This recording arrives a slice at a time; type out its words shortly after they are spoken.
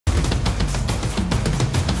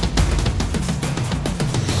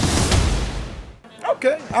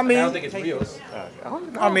Okay. I mean, I don't think it's real.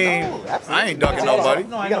 I ain't ducking nobody.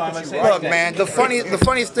 No, I know. I'm saying. Look, man, the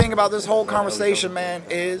funniest thing about this whole conversation, man,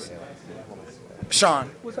 is Shawn.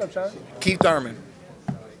 What's up, Shawn? Keith Thurman.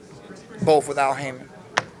 Both without Heyman.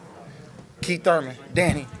 Keith Thurman,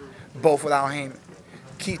 Danny, both without Heyman.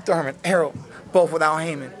 Keith Thurman, Errol, both without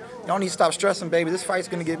Heyman. Y'all need to stop stressing, baby. This fight's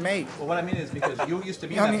gonna get made. Well, what I mean is because you used to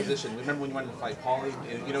be in that position. Remember when you wanted to fight Paulie?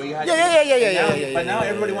 You know, you had. Yeah. But now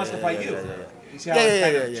everybody wants to fight you. You see how it's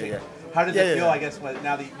kind of changed? How does it feel? I guess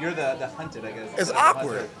now that you're the hunted, I guess. It's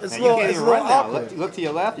awkward. It's a You little, can't it's a even little run now. awkward. Look to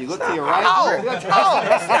your left. You look to your right.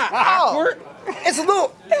 It's not awkward. It's a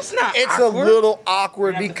little. It's not. It's awkward. a little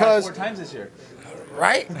awkward You have to fight because 4 times this year.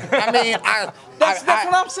 right? I mean, That's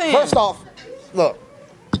what I'm saying. First off, look,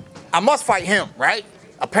 I must fight him, right?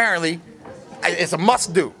 Apparently, it's a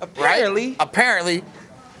must do. Apparently. Right? Apparently,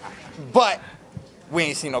 but we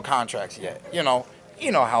ain't seen no contracts yet. You know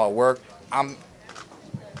how it works.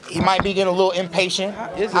 He might be getting a little impatient.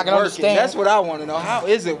 How is it I can working? understand. That's what I want to know. How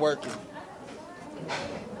is it working?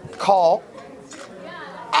 Call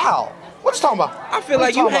Al. What you talking about? I feel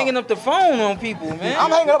like you hanging up the phone on people, man.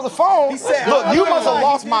 I'm hanging up the phone. He said, look, you must have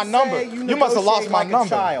lost my number. You must have lost my number.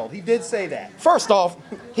 Child. He did say that. First off,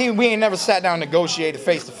 we ain't never sat down and negotiated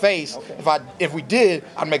face to face. If we did,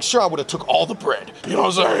 I'd make sure I would have took all the bread. You know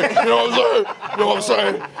what I'm saying? You know what I'm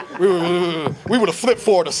saying? We would have flipped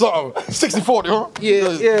for it or something. 60-40, huh?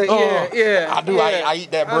 Yeah. I do. I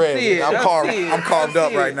eat that bread. I'm carved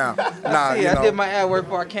up right now. Nah, you know. I did my ad work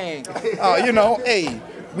before I came. Hey.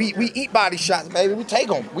 We eat body shots, baby. We take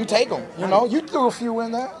them. You know, you threw a few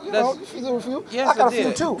in there. You threw a few. Yes, I got a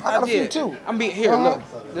few too. I got a few too. I'm being here. Look,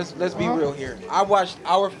 let's be real here. I watched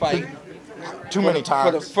our fight too many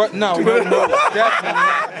times. No,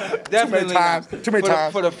 definitely not. Too many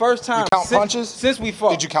times. For the first time. You count punches? Since we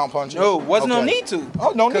fought. Did you count punches? No, wasn't no need to.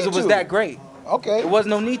 Oh, no need to. Because it was that great. Okay. It was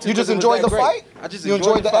no need to. You just enjoyed the fight? I just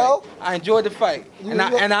enjoyed the L? I enjoyed the fight.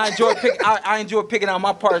 I enjoyed picking out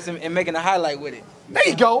my parts and making a highlight with it. There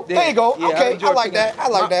you go. Yeah, Okay, I like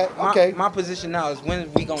that. Okay. My position now is when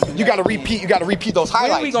we gonna do You gotta repeat. You gotta repeat those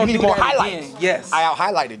highlights. We gonna you need do more that highlights. again. Yes. I out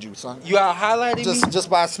highlighted you, son. You out highlighted me? Just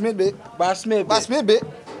by a smid bit. By a smid bit.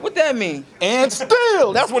 What that mean? And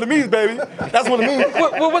still, that's what it means, baby. That's what it means.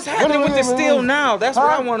 What's happening with the still now? That's what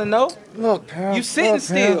I want to know. Look, pal. You sitting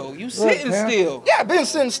still. You sitting still. Yeah, I've been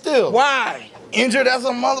sitting still. Why? Injured as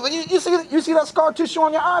a mother. You see that scar tissue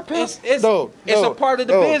on your eye, pal? It's a part of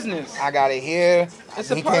the business. I got it here.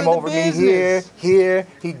 He came over me here.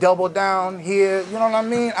 He doubled down here. You know what I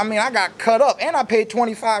mean? I got cut up, and I paid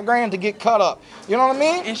 $25,000 to get cut up. You know what I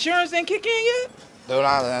mean? Insurance didn't kick in yet? Dude,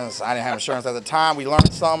 I didn't have insurance at the time. We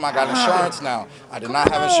learned something. I got insurance now. I did not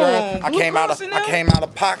have insurance. I came out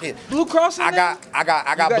of pocket. Blue Cross. I got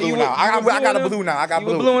blue now. I got a blue now. I got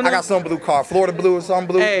blue. I got some blue card. Florida blue or some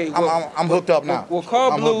blue. Hey, I'm hooked up now. Well,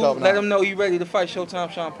 call Blue. Let him know you ready to fight Showtime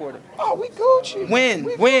Shawn Porter. Oh, we Gucci. When?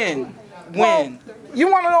 Well, you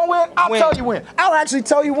want to know when? I'll tell you when. I'll actually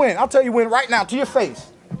tell you when. I'll tell you when right now to your face.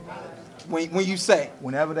 When you say.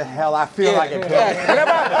 Whenever the hell I feel like it. Whenever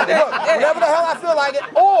the hell I feel like it.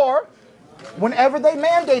 Or whenever they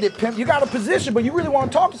mandate it, pimp. You got a position, but you really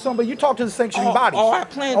want to talk to somebody, you talk to the sanctioning bodies. Oh, I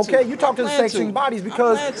plan to. Okay, you talk to the sanctioning bodies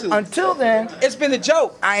because until then. It's been a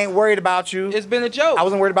joke. I ain't worried about you. It's been a joke. I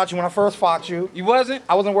wasn't worried about you when I first fought you. You wasn't?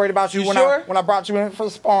 I wasn't worried about you when I brought you in for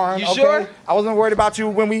sparring. You sure? I wasn't worried about you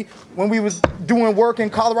when we was doing work in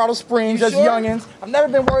Colorado Springs as youngins. I've never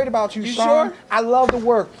been worried about you, Shawn. Sure? I love the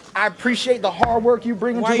work. I appreciate the hard work you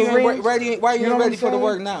bring into the ring. Why you not ready for the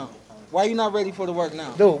work now? Why you not ready for the work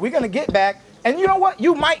now? Dude, we're gonna get back. And you know what?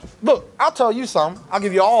 You might look. I'll tell you something. I'll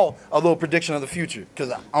give you all a little prediction of the future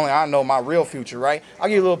because only I know my real future, right? I'll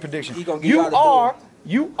give you a little prediction.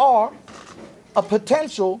 You are a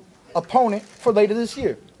potential opponent for later this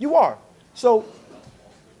year. You are. So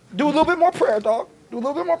do a little bit more prayer, dog. Do a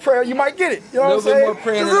little bit more prayer. You might get it. You know what I'm saying?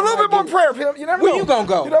 Just a little bit more prayer, Pimp. You never know. Where you gonna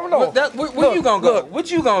go? You never know. Where you gonna go? What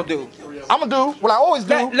you gonna do? I'm gonna do what I always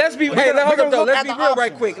do. Let's be real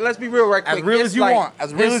right quick. Let's be real right quick. As real as you want.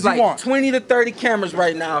 As real as you want. 20 to 30 cameras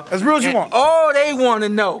right now. As real as you want. All they want to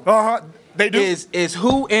know. They do. Is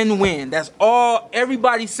who and when. That's all.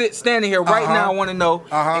 Everybody standing here right now want to know,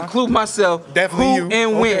 include myself. Definitely who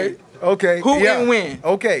and when. Okay. Who and when.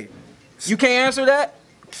 Okay. You can't answer that?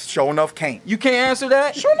 Sure enough, can't. You can't answer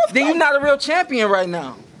that? Sure enough, then you're not a real champion right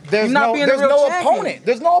now. There's no opponent.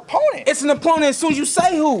 There's no opponent. It's an opponent as soon as you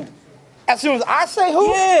say who. As soon as I say who?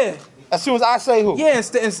 Yeah. As soon as I say who? Yeah,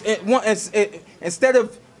 instead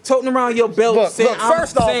of toting around your belt saying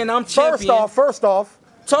I'm champion. First off.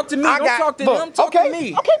 Talk to me. Don't talk to them. Talk to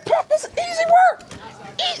me. Okay, Pimp, this is easy work.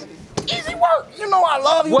 Easy work. You know I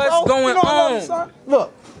love you, What's bro. going you know I love you, on? son.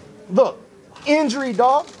 Look. Injury,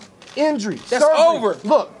 dog. Injury. That's surgery. over.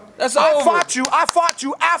 Look. That's I over. fought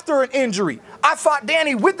you after an injury. I fought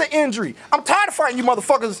Danny with the injury. I'm tired of fighting you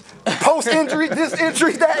motherfuckers post-injury, this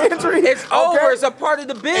injury, that injury. It's over. It's a part of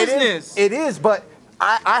the business. It is, but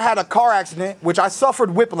I had a car accident, which I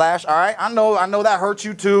suffered whiplash, all right? I know that hurt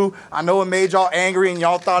you too. I know it made y'all angry and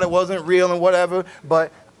y'all thought it wasn't real and whatever,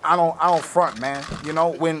 but I don't front, man. You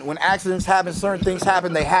know, when accidents happen, certain things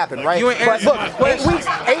happen, they happen, right? But look,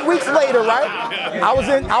 8 weeks later, right? I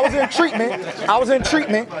was in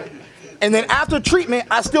treatment. And then after treatment,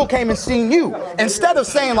 I still came and seen you. Instead of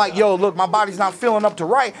saying like, yo, look, my body's not feeling up to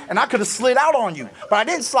right, and I could have slid out on you. But I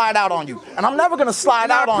didn't slide out on you. And I'm never gonna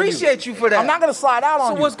slide out on you. I appreciate you for that. I'm not gonna slide out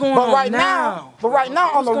on you. So what's going on now? But right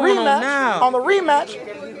now, on the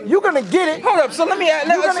rematch, you're gonna get it. Hold up. So let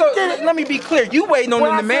me be clear. You waiting on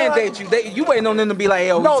them to mandate you. You waiting on them to be like,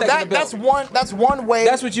 yo, no, we taking the belt. that's one way.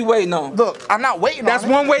 That's what you waiting on. Look, I'm not waiting That's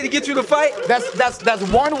on one way to get you to fight? That's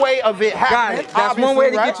one way of it happening. Got it. That's one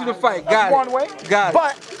way to get you to fight. Got it. One way. Got it.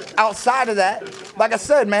 But outside of that, like I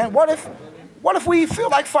said, man, what if we feel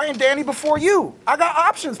like fighting Danny before you? I got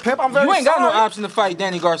options, pimp. I'm very sorry. You ain't got no option to fight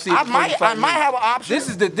Danny Garcia. I might have an option. This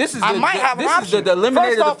is the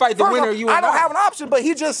eliminator to fight the winner. You and I don't have an option, but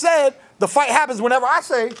he just said the fight happens whenever I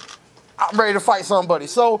say I'm ready to fight somebody.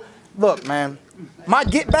 So look, man, my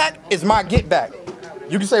get back is my get back.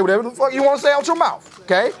 You can say whatever the fuck you want to say out your mouth,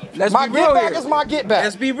 okay? My get back is my get back.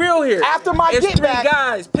 Let's be real here. After my get back,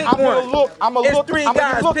 guys, pick I'm gonna three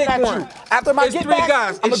guys, pick one. After my it's get three back,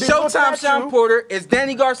 guys. It's Showtime Shawn Porter, it's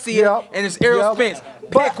Danny Garcia, and it's Errol Spence.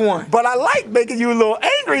 Pick one. But I like making you a little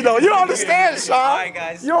angry though. You don't understand, Shawn. All right,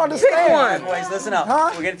 guys. You don't understand. Pick one. Boys, listen up.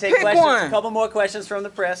 Huh? We're gonna take questions. A couple more questions from the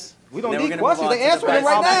press. We don't need questions. They answering it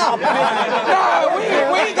right now.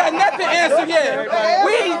 No, we ain't got nothing answered yet.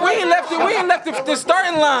 We ain't left the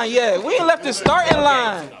starting line yet. We ain't left the starting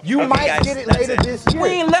line. You might get it later this year. We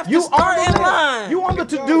ain't left the starting line. You on the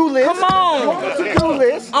to-do list. Come on. You on the to-do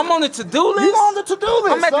list. I'm on the to-do list. You on the to-do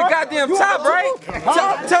list. I'm at the goddamn top, right?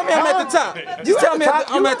 Tell me I'm at the top. Just tell me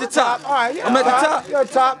I'm at the top. All right. I'm at the top. You're at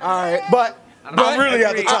the top. All right. But I'm really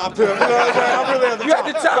at the top, too. You know what I'm saying? I'm really at the top. You at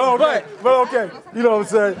the top, but okay. You know what I'm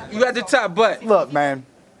saying? You at the top, but look, man,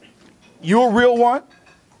 you a real one.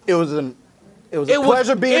 It was a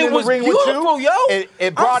pleasure being in the ring with you. Yo.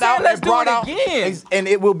 It brought out. Let's do it again. And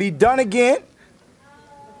it will be done again.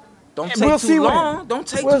 Don't take too long. Don't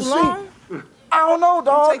take too long. I don't know, dog.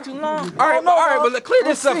 Don't take too long. All right, but clear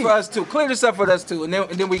this up for us too. Clear this up for us too, and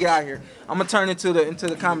then we get out here. I'm gonna turn into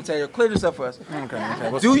the commentator. Clear this up for us.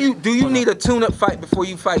 Okay. Do you need a tune-up fight before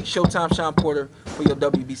you fight Showtime Shawn Porter for your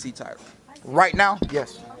WBC title? Right now,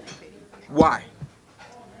 yes. Why?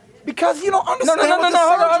 Because you don't understand. No.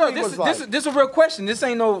 Hold on. This is a real question. This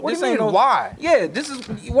ain't no. What do you mean, why? Yeah, this is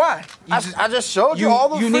why. I just showed you all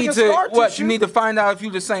the freaking scar tissue. You need to find out if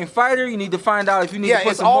you're the same fighter. You need to find out if you need to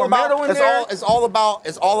put some more metal in there. It's all about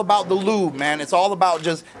the lube, man. It's all about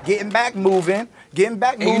just getting back moving, And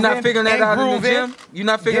you're not figuring that out in the gym. You're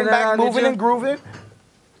not figuring that out in the gym. Moving and grooving.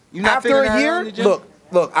 You're not figuring that out in the gym.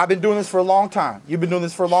 Look, I've been doing this for a long time. You've been doing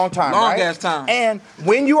this for a long time, right? Long ass time. And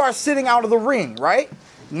when you are sitting out of the ring, right?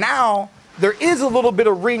 Now, there is a little bit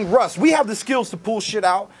of ring rust. We have the skills to pull shit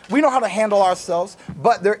out. We know how to handle ourselves,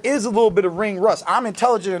 but there is a little bit of ring rust. I'm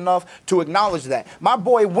intelligent enough to acknowledge that. My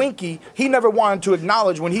boy Winky, he never wanted to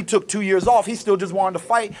acknowledge when he took 2 years off, he still just wanted to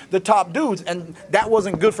fight the top dudes, and that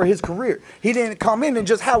wasn't good for his career. He didn't come in and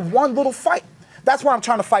just have one little fight. That's why I'm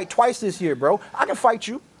trying to fight twice this year, bro. I can fight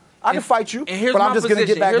you. But I'm just gonna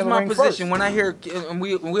get back in the ring first. When I hear, and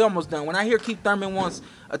we almost done. When I hear Keith Thurman wants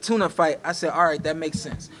a tune-up fight, I said, all right, that makes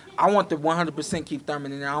sense. I want the 100% Keith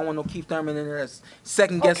Thurman in there. I don't want no Keith Thurman in there that's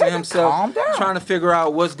second guessing himself, trying to figure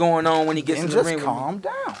out what's going on when he gets in the ring. Just calm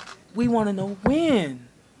down. We want to know when.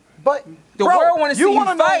 But the world want to see you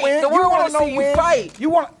fight. The world want to see you fight.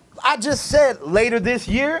 I just said later this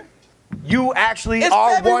year. You actually it's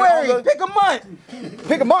are February. one. Pick a month.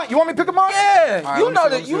 Pick a month. You want me to pick a month? Yeah.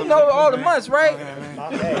 Right, you know all the months, right?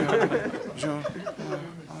 June.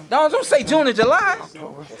 Don't say June and July.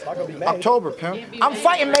 October, pimp. I'm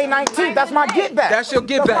fighting May 19th. That's my get back. That's your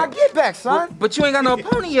get back. That's my get back, son. But you ain't got no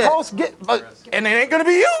opponent yet. And it ain't gonna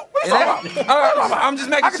be you. What you talking about? I'm just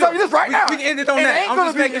making sure. I can tell you this right now. We can end it on that. I'm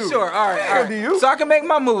just making sure. All right. So I can make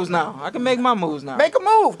my moves now. Make a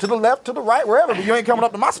move to the left, to the right, wherever. But you ain't coming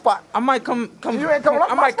up to my spot. I might come. You ain't coming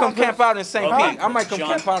up. I might come camp out in St. Pete. I might come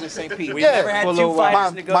camp out in St. Pete. We've never had two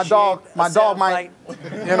fighters negotiate. My dog might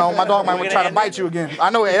try to bite you again. I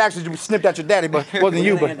know it actually snipped at your daddy, but it wasn't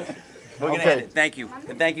you. But We're gonna end it. Thank you.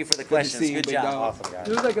 And thank you for the questions. Good job. Awesome, guys.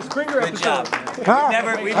 It was like a Springer Good episode. job.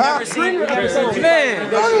 We've never seen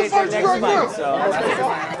Man.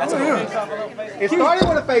 It started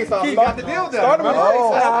with a face-off. You got the deal done.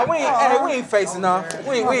 Nah, we ain't facing off.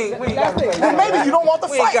 We ain't got to face Then maybe you don't want the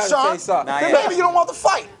We ain't fight, gotta Shawn. face off. Then maybe you don't want the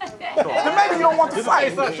fight. Then maybe you don't want the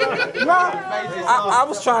fight. I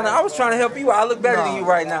was trying to help you out. I look better than you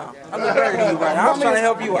right now. I look better than you right now. I was trying to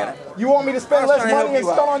help you out. You want me to spend less trying to help money and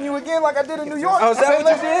you stunt out. on you again like I did in New York? Oh, is that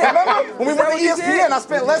what you did? Remember? When we Is went that to what you did? ESPN, I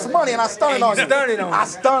spent less money and I stunted on you. stunted on me. I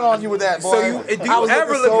stunned on you with that, boy. So do you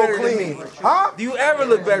ever look better than me? Huh? Do you ever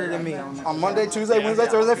look better than me? On Monday, Tuesday, Wednesday,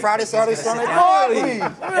 Thursday, Friday, Saturday, Sunday. Really?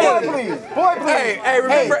 Boy, please. Boy, please. Hey,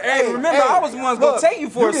 remember, I was the one gonna take you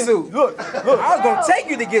for a suit. Look. I was gonna take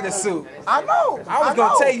you to get a suit. I know. I was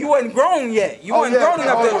gonna tell you wasn't grown yet. You wasn't grown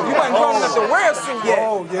enough to wear a suit yet.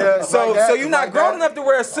 Oh, yeah. So you're not grown enough to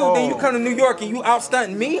wear a suit, then you come to New York and you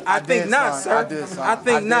outstunting me? I think not, sir. I did, son. I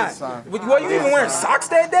think not. Son. Were you even wearing socks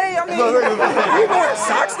that day? I mean, you even wearing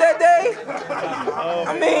socks that day?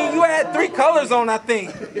 I mean, you had 3 colors on, I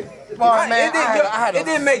think. Boy, man, It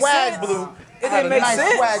didn't make swag sense. blue. It didn't make nice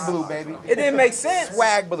sense. Swag blue, baby. It didn't make sense.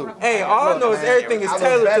 Swag blue. Hey, all I know is everything is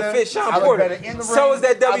tailored to fit Shawn Porter. So is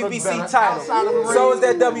that WBC title. So is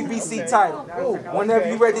that WBC title. Whenever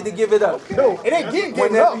you ready to give it up. It ain't getting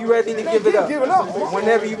Whenever you ready to give it up.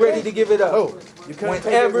 Whenever you ready to give it up.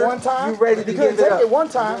 Whenever you ready to give it up. One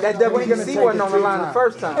time. That WBC wasn't on the line the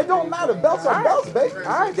first time. It don't matter. Belts are belts, baby. All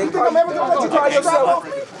right, You think I'm ever gonna let you call take the strap off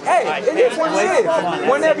yourself. me? Hey, it is what it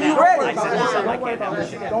is. Whenever you ready. Don't worry about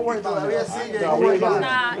it. Don't worry about it.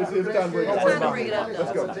 It's time to bring it up.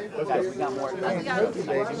 Let's go.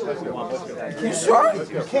 You sure?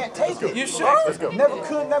 You can't take it. You sure? Never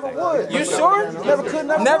could, never would. You sure? Never could,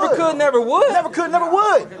 never would. Never could, never would. Never could, never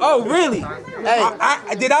would. Oh, really?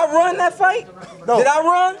 Hey, Did I run that fight? No. Did I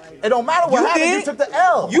run? It don't matter what You happened. did? You took the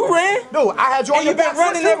L. You ran? Dude, I had you on And your you've back been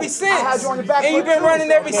running foot, too. ever since. I had you on your back And you've foot, been too.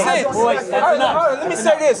 running ever I had you since. on your back foot, too. Hold on, let me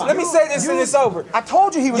say this. Let me say this and it's over. I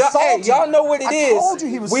told you he was salty. Y'all know what it is. I told you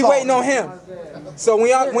he was We salty. waiting on him. So when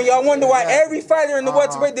y'all wonder why every fighter in the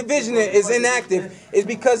welterweight division is inactive, it's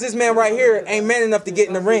because this man right here ain't man enough to get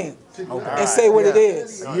in the ring and say what it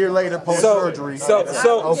is. A year later, post-surgery. So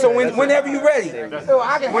whenever you ready.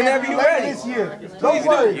 Whenever you ready. This year. Don't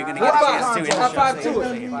worry. You're gonna get a chance to. High five to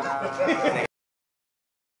it.